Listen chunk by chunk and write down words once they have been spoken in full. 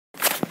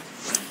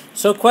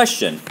So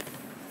question.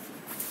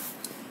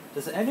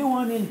 Does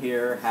anyone in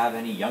here have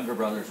any younger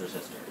brothers or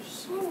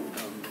sisters?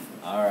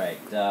 All right.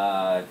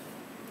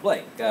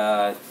 Blake,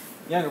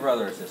 younger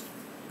brother or sister?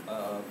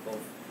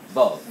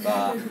 Both. Both.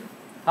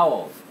 How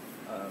old?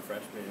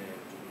 Freshman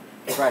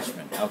and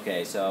Freshman.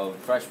 Okay, so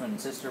freshman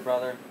sister,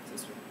 brother?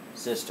 sister.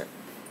 Sister.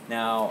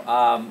 Now,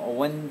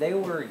 when they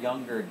were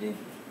younger, did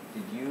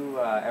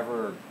you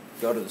ever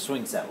go to the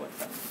swing set with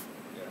them?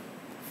 Yeah.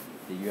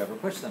 Did you ever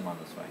push them on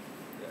the swing?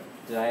 Yeah.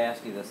 Did I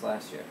ask you this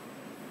last year?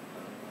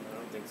 I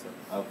don't think so.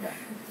 Okay.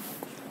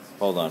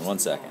 Hold on 1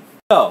 second.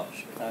 So,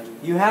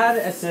 you had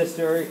a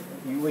sister.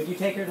 Would you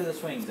take her to the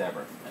swings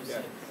ever?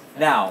 Yeah.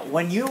 Now,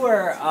 when you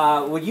were,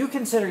 would you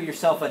consider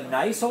yourself a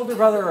nice older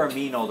brother or a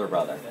mean older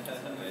brother?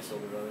 Nice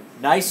older brother.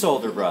 Nice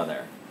older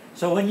brother.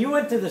 So when you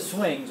went to the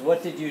swings,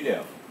 what did you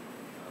do?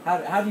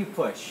 How do you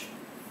push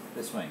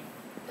the swing?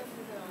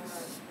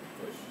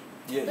 Push.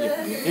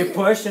 You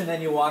push and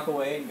then you walk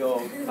away and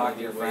go talk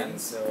to your Wait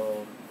friends?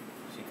 until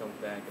she comes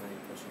back and then you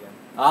push again.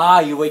 Ah,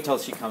 you wait till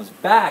she comes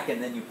back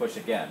and then you push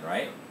again,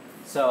 right?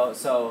 So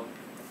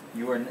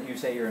you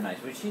say you were nice.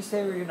 Would she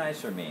say were you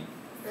nice or mean?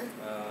 I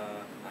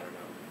don't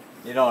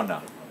know. You don't know.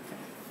 Okay.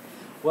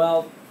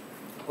 Well,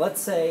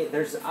 let's say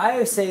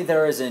I say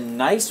there is a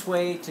nice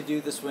way to do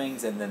the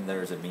swings and then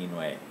there's a mean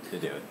way to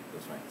do it,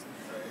 the swings.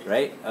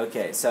 Right?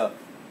 Okay, so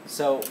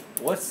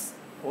what's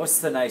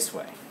the nice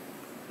way?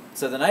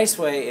 So the nice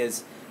way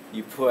is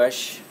you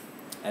push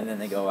and then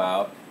they go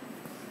out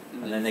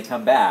and then they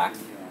come back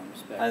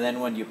and then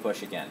when do you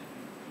push again?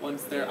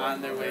 Once they're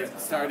on their way,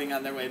 starting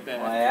on their way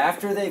back. Well,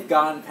 after they've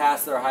gone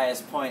past their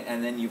highest point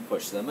and then you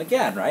push them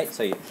again, right?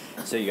 So you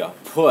go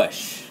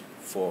push,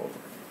 forward,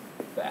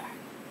 back,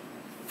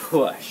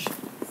 push,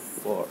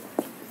 forward,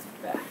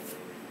 back,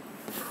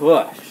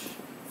 push,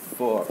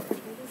 forward.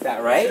 Is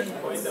that right?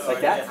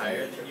 Like that?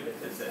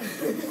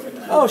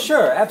 Oh,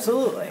 sure,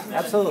 absolutely,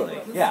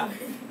 absolutely, yeah.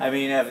 I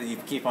mean, if you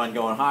keep on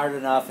going hard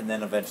enough, and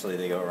then eventually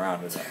they go around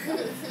enough.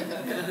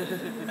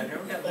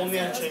 Only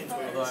on change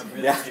waves.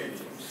 Yeah.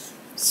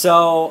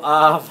 So,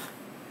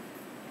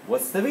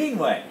 what's the mean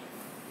way?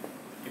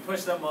 You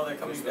push them while they're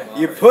coming back.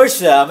 You push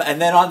them, and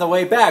then on the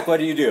way back, what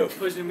do?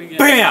 Push them again.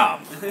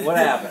 BAM! What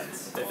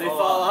happens? They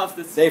fall off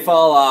the. They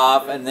fall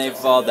off, and they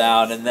fall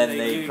down, and then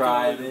they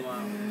cry. Go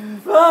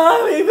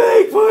Mommy,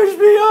 they pushed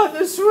me on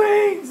the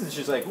swings! And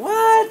she's like,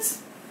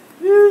 what?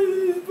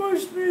 You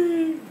pushed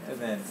me!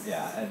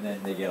 And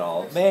then they get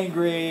all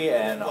angry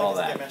and all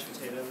that. Mashed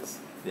potatoes.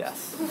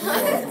 Yes.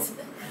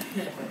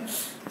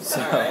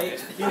 So,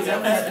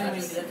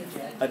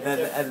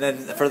 and then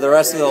for the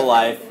rest of their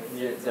life,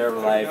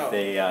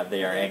 they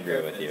are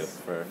angry with you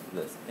for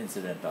this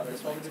incident on the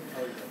swings.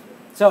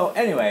 So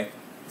anyway,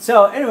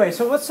 so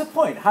what's the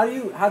point? How do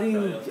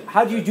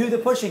you do the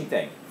pushing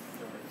thing?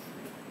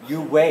 You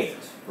wait,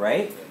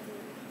 right?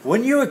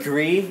 Wouldn't you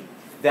agree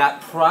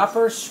that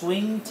proper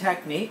swing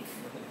technique?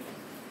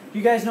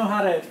 You guys know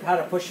how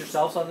to push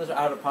yourselves on this,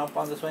 how to pump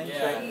on the swings,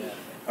 right? Yeah.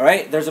 All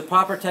right. There's a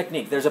proper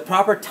technique. There's a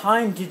proper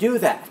time to do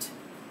that.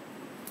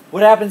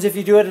 What happens if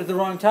you do it at the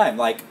wrong time,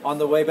 like on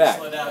the way back?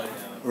 Slow down.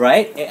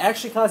 Right? It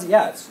actually causes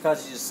it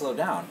causes you to slow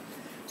down.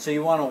 So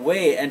you want to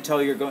wait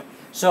until you're going.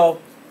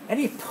 So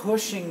any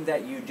pushing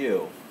that you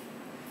do,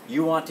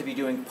 you want to be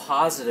doing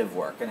positive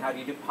work. And how do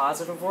you do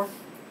positive work?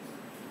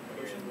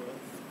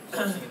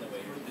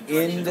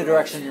 In the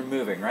direction you're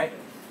moving, right?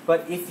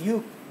 But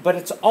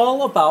it's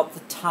all about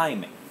the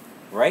timing,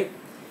 right?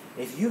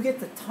 If you get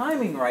the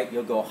timing right,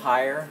 you'll go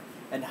higher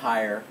and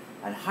higher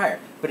and higher.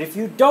 But if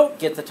you don't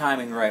get the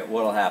timing right,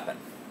 what'll happen?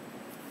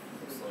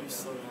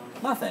 Slow down.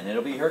 Nothing.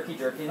 It'll be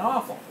herky-jerky and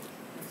awful.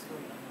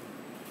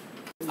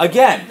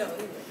 Again,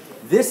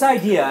 this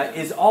idea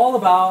is all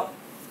about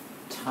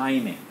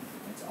timing.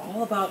 It's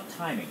all about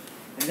timing.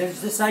 And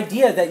there's this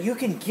idea that you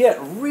can get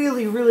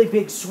really, really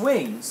big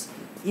swings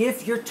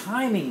if your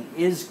timing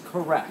is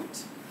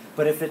correct.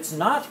 But if it's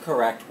not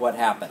correct, what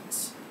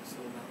happens?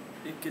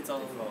 It gets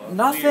all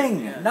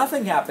Nothing. weird, yeah.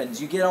 Nothing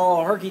happens. You get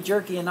all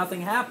herky-jerky and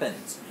nothing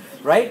happens.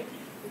 Right?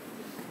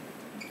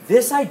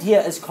 This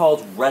idea is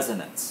called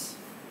resonance.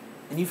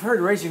 And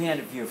raise your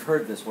hand if you've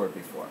heard this word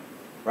before.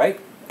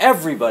 Right?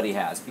 Everybody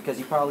has, because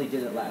you probably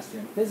did it last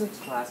year in physics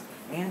class,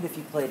 and if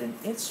you played an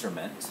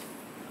instrument.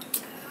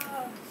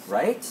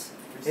 Right?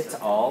 It's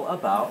all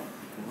about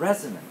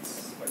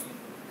resonance.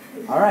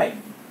 All right.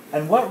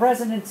 And what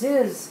resonance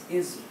is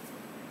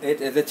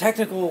the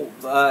technical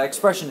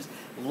expression is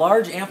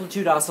large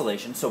amplitude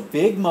oscillation, so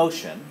big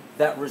motion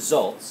that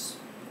results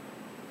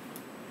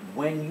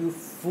when you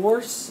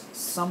force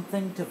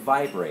something to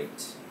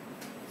vibrate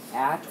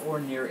at or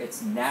near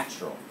its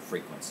natural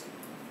frequency.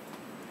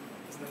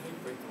 Isn't that how you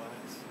break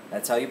glass?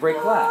 That's how you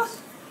break glass.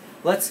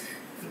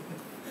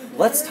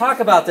 Let's talk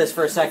about this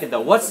for a second,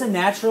 though. What's the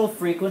natural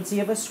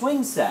frequency of a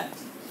swing set?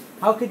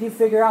 How could you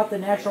figure out the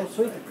natural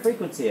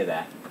frequency of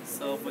that?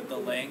 So with the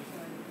length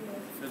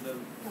for the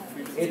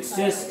It's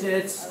just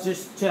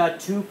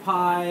 2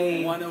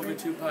 pi 1 over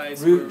 2 pi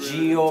root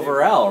G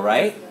over L,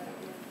 right?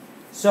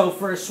 So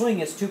for a swing,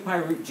 it's 2 pi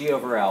root G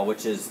over L,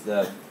 which is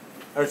the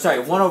or sorry,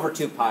 1 over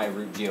 2 pi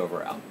root g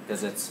over L,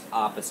 because it's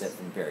opposite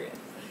from period.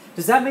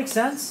 Does that make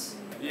sense?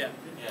 Yeah.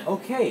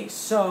 Okay,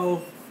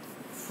 so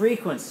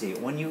frequency,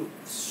 when you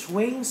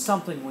swing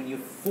something, when you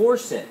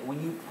force it,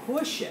 when you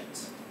push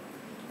it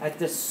at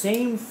the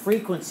same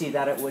frequency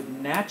that it would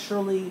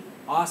naturally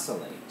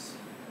oscillate,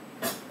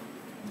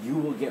 you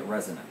will get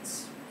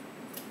resonance.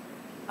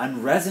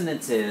 And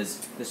resonance is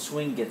the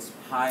swing gets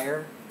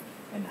higher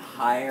and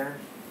higher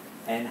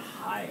and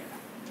higher.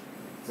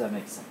 Does that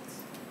make sense?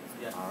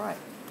 Yeah. All right.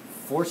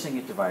 Forcing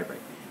it to vibrate.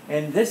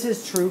 And this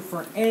is true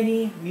for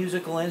any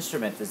musical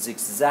instrument. It's the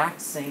exact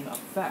same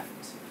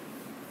effect.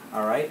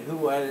 All right?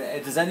 Who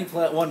does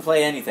anyone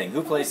play anything?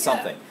 Who plays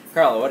something?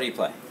 Carla, what do you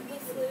play? The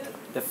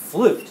flute. The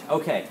flute.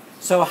 Okay.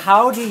 So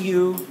how do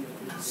you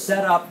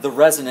set up the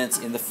resonance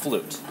in the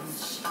flute?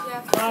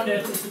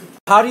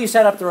 How do you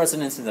set up the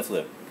resonance in the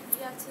flute?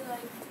 You have to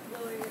like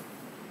lower your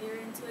ear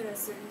into it at a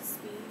certain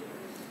speed.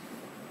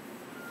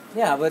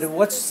 Yeah, but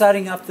what's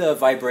setting up the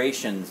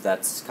vibrations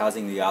that's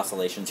causing the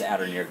oscillations at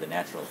or near the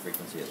natural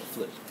frequency of the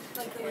flute?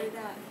 Like the way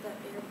that the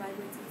air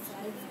vibrates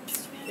inside the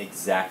instrument.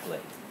 Exactly.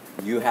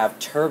 You have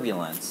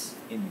turbulence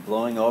in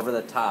blowing over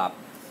the top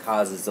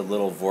causes a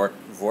little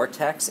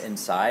vortex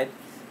inside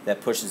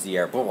that pushes the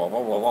air,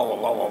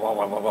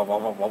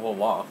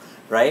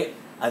 right?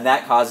 And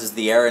that causes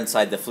the air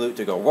inside the flute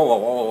to go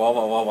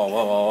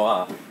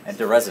and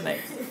to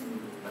resonate.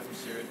 I'm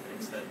sure it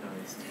makes that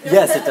noise.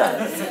 Yes, it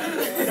does.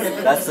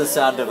 That's the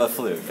sound of a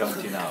flute,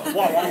 don't you know?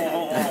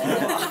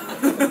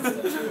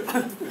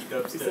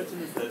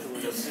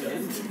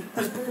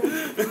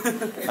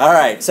 All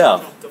right,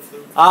 so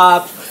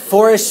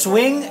for a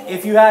swing,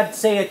 if you had,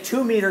 say, a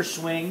 2-meter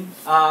swing,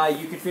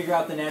 you could figure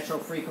out the natural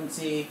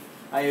frequency.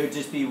 It would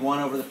just be 1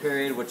 over the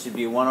period, which would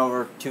be 1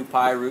 over 2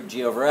 pi root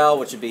g over L,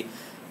 which would be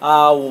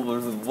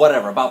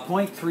whatever, about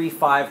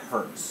 0.35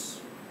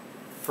 hertz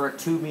for a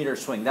 2-meter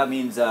swing. That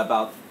means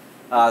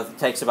it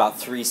takes about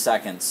 3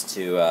 seconds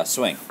to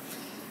swing.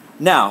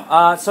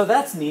 Now, so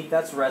that's neat.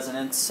 That's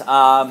resonance.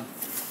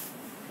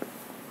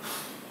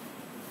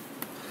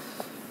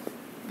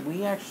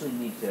 We actually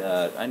need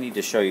to. I need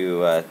to show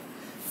you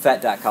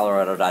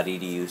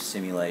fet.colorado.edu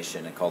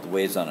simulation called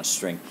Waves on a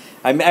String.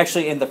 I'm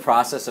actually in the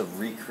process of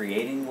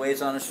recreating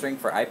Waves on a String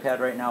for iPad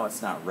right now.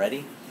 It's not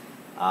ready.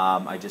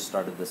 I just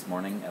started this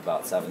morning,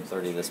 about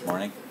 7:30 this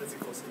morning.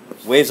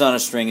 Waves on a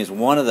String is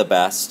one of the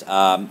best, so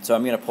I'm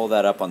going to pull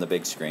that up on the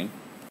big screen.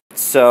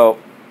 So,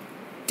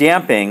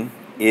 damping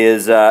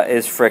is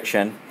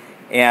friction,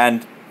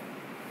 and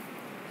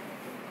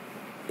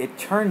it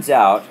turns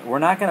out we're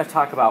not going to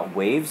talk about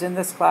waves in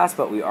this class,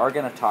 but we are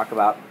going to talk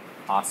about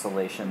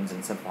oscillations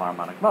and simple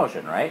harmonic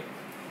motion, right?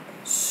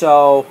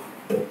 So,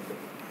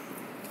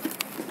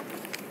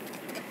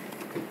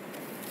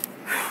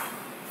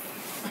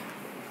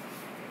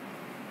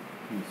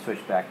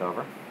 switch back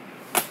over.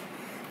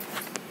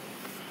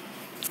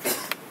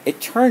 It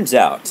turns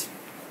out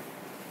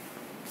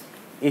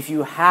if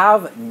you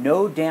have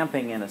no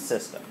damping in a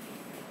system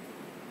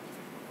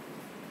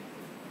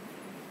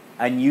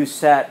and you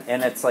set,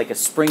 and it's like a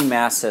spring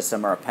mass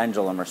system or a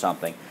pendulum or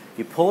something,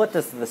 you pull it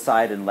to the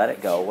side and let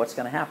it go, what's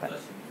going to happen?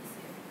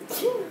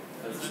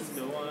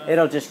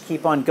 It'll just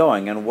keep on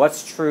going. And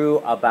what's true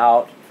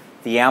about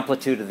the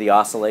amplitude of the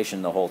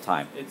oscillation the whole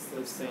time? It's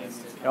the same.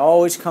 It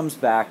always comes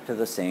back to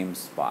the same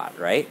spot,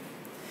 right?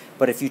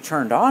 But if you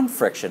turned on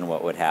friction,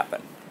 what would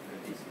happen?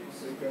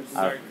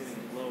 Start getting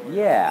lower.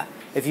 Yeah.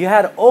 If you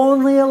had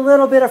only a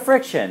little bit of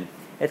friction,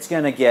 it's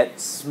going to get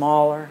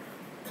smaller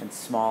and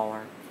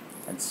smaller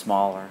and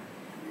smaller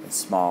and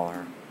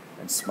smaller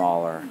and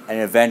smaller and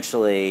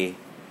eventually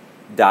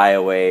die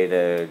away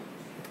to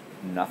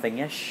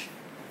nothing-ish,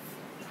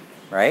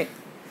 right?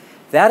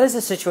 That is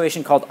a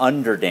situation called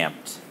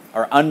underdamped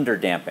or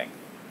underdamping,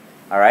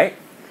 all right?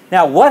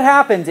 Now, what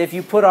happens if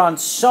you put on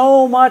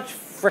so much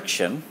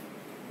friction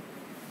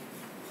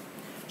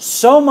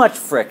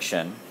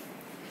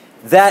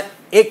that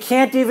it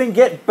can't even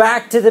get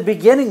back to the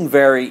beginning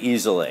very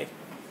easily?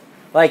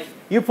 Like,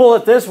 you pull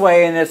it this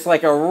way and it's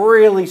like a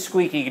really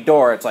squeaky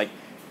door. It's like,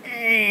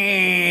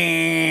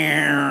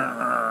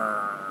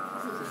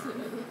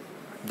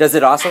 does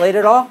it oscillate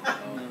at all?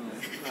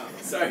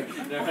 Sorry.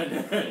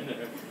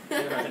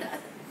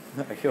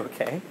 Never. Are you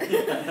okay?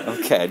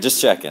 Okay, just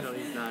checking. No,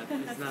 he's not.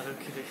 He's not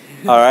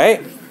okay. All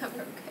right.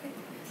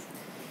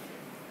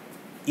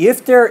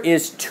 If there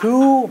is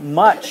too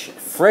much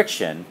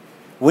friction,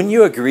 wouldn't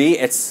you agree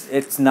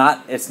it's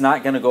not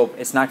going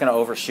to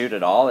overshoot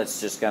at all?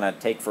 It's just going to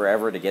take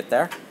forever to get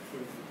there.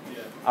 Yeah.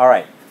 All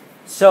right.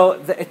 So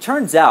it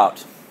turns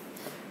out,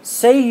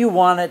 say you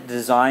want to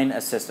design a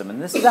system,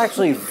 and this is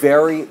actually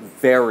very,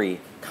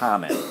 very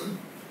common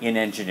in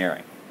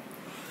engineering.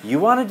 You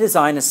want to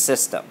design a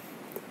system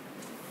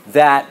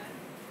that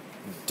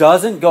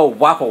doesn't go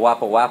wappa,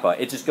 wappa, wappa.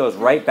 It just goes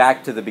right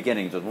back to the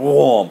beginning, just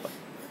whoomp,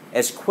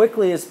 as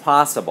quickly as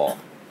possible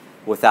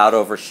without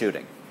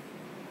overshooting.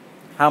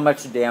 How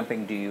much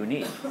damping do you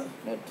need?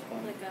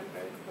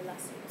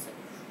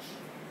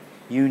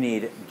 You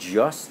need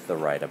just the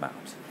right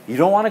amount. You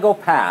don't want to go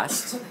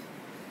past.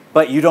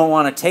 but you don't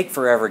want to take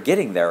forever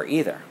getting there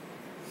either.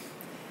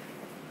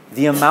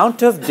 The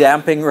amount of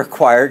damping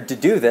required to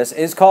do this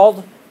is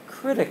called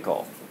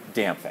critical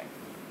damping.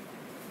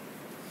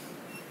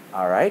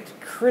 All right,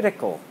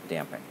 critical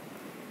damping.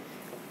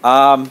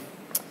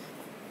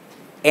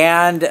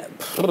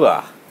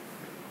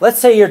 Let's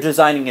say you're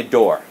designing a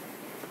door.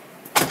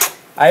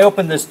 I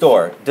open this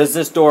door. Does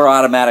this door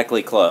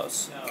automatically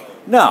close?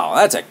 No,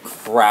 that's a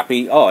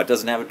crappy... Oh, it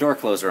doesn't have a door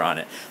closer on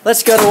it.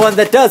 Let's go to one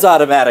that does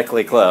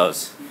automatically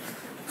close.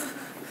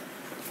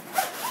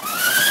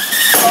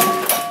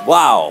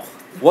 Wow.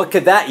 What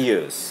could that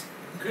use?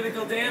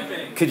 Critical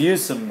damping. Could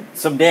use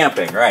some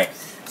damping, right.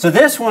 So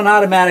this one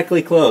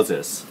automatically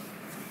closes.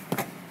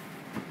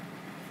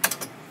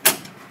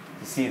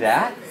 You see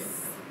that?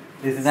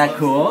 Isn't that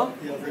cool?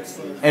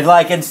 And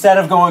like instead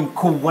of going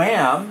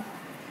wham,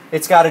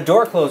 it's got a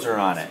door closer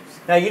on it.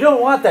 Now you don't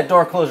want that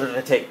door closer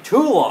to take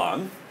too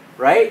long,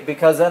 right?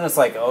 Because then it's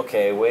like,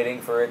 okay, waiting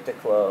for it to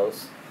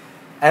close.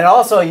 And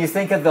also you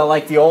think of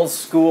the old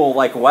school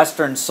like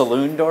Western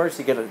saloon doors.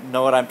 You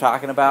know what I'm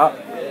talking about?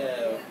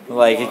 Yeah.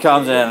 Like he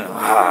comes in,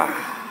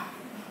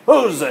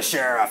 who's the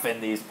sheriff in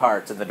these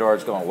parts? And the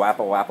door's going wappa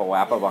wappa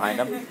wappa behind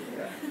him.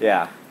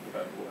 Yeah.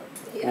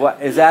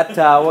 What is that?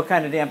 What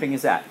kind of damping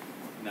is that?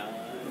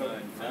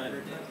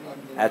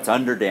 That's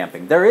under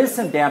damping. There is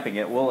some damping.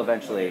 It will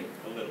eventually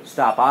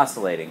stop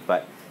oscillating,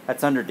 but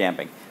that's under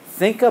damping.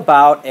 Think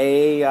about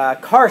a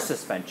car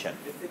suspension.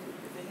 If they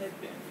had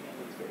damping on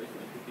those doors,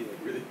 it would be like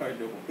really hard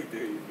to work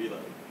there. You'd be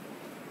like...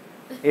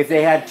 If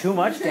they had too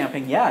much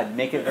damping, yeah, it'd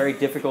make it very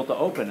difficult to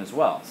open as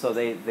well. So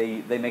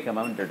they make them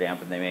under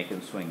damp and they make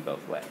them swing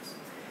both ways.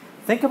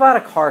 Think about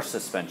a car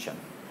suspension.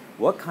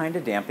 What kind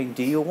of damping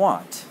do you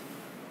want?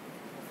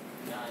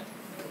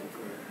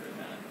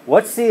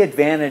 What's the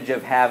advantage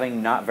of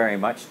having not very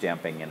much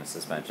damping in a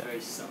suspension? Very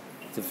soft.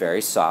 It's a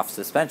very soft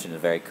suspension, a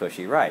very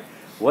cushy ride.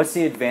 What's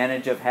the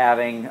advantage of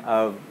having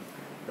a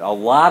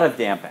lot of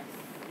damping?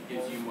 It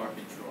gives you more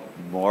control.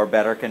 More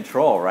better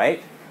control,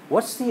 right?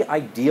 What's the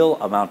ideal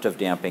amount of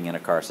damping in a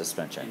car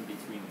suspension? In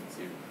between the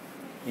two.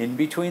 In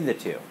between the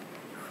two.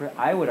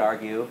 I would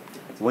argue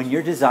when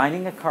you're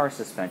designing a car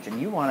suspension,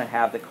 you want to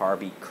have the car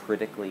be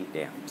critically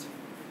damped.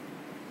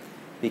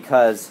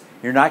 Because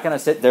you're not going to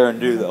sit there and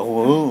do the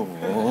whoa,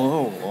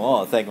 whoa,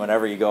 whoa thing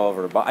whenever you go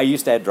over. I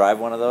used to drive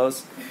one of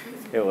those.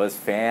 It was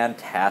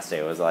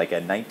fantastic. It was like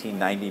a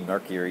 1990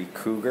 Mercury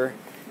Cougar.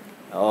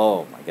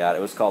 Oh my God!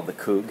 It was called the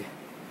Coug.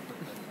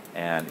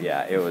 And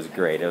yeah, it was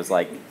great. It was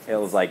like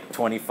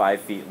 25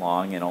 feet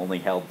long and only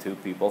held 2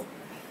 people.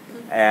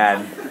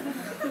 And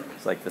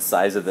it's like the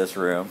size of this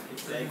room.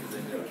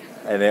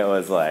 And it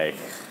was like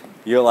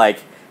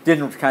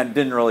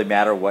didn't really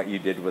matter what you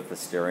did with the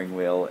steering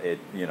wheel.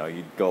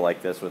 You'd go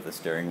like this with the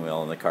steering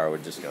wheel and the car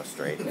would just go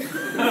straight.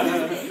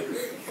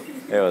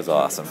 It was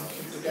awesome.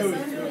 That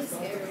sounds really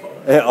scary.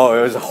 It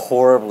was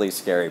horribly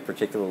scary,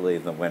 particularly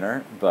in the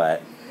winter.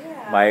 But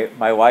Yeah.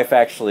 my wife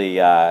actually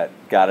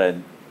got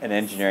an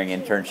engineering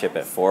internship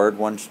at Ford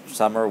one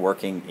summer,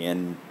 working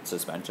in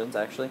suspensions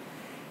actually,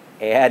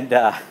 and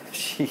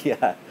she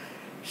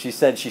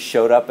said she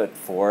showed up at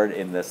Ford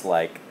in this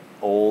like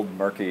old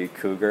Mercury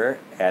Cougar,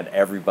 and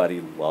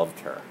everybody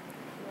loved her,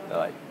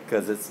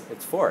 because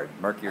it's Ford,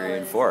 Mercury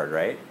and Ford,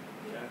 right?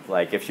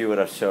 Like if she would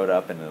have showed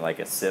up in like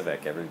a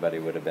Civic, everybody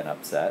would have been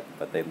upset,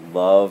 but they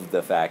loved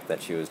the fact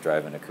that she was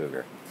driving a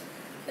Cougar.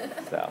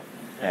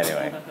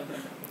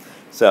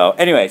 So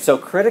anyway, so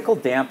critical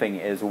damping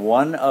is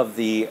one of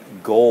the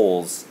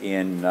goals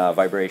in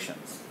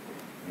vibrations.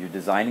 You're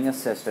designing a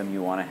system,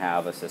 you want to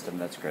have a system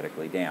that's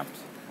critically damped,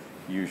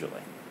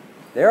 usually.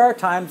 There are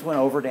times when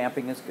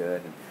over-damping is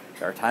good, and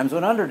there are times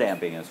when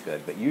under-damping is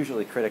good, but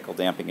usually critical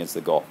damping is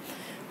the goal.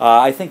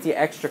 I think the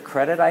extra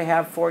credit I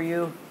have for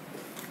you,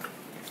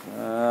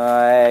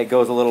 it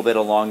goes a little bit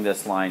along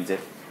this lines.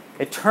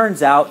 It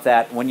turns out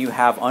that when you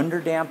have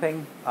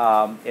under-damping,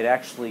 it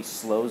actually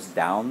slows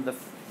down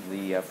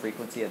the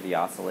frequency of the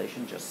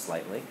oscillation just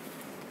slightly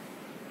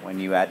when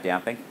you add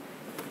damping.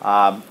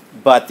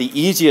 But the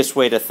easiest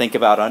way to think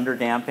about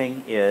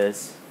under-damping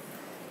is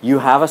you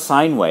have a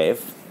sine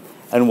wave,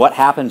 and what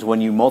happens when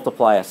you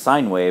multiply a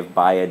sine wave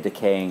by a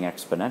decaying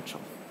exponential?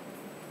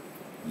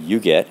 You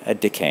get a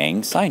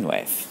decaying sine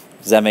wave.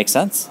 Does that make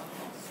sense?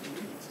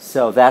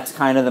 So that's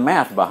kind of the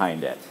math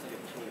behind it,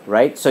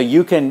 right? So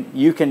you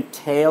can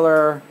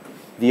tailor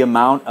the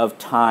amount of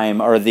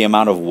time or the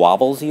amount of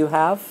wobbles you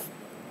have,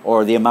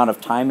 or the amount of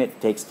time it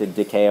takes to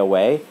decay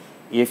away,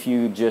 if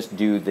you just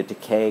do the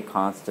decay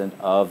constant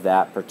of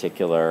that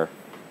particular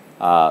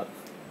decaying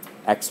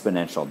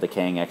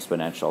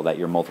exponential that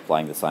you're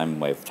multiplying the sine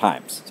wave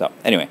times. So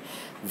anyway,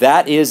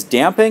 that is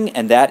damping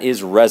and that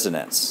is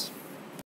resonance.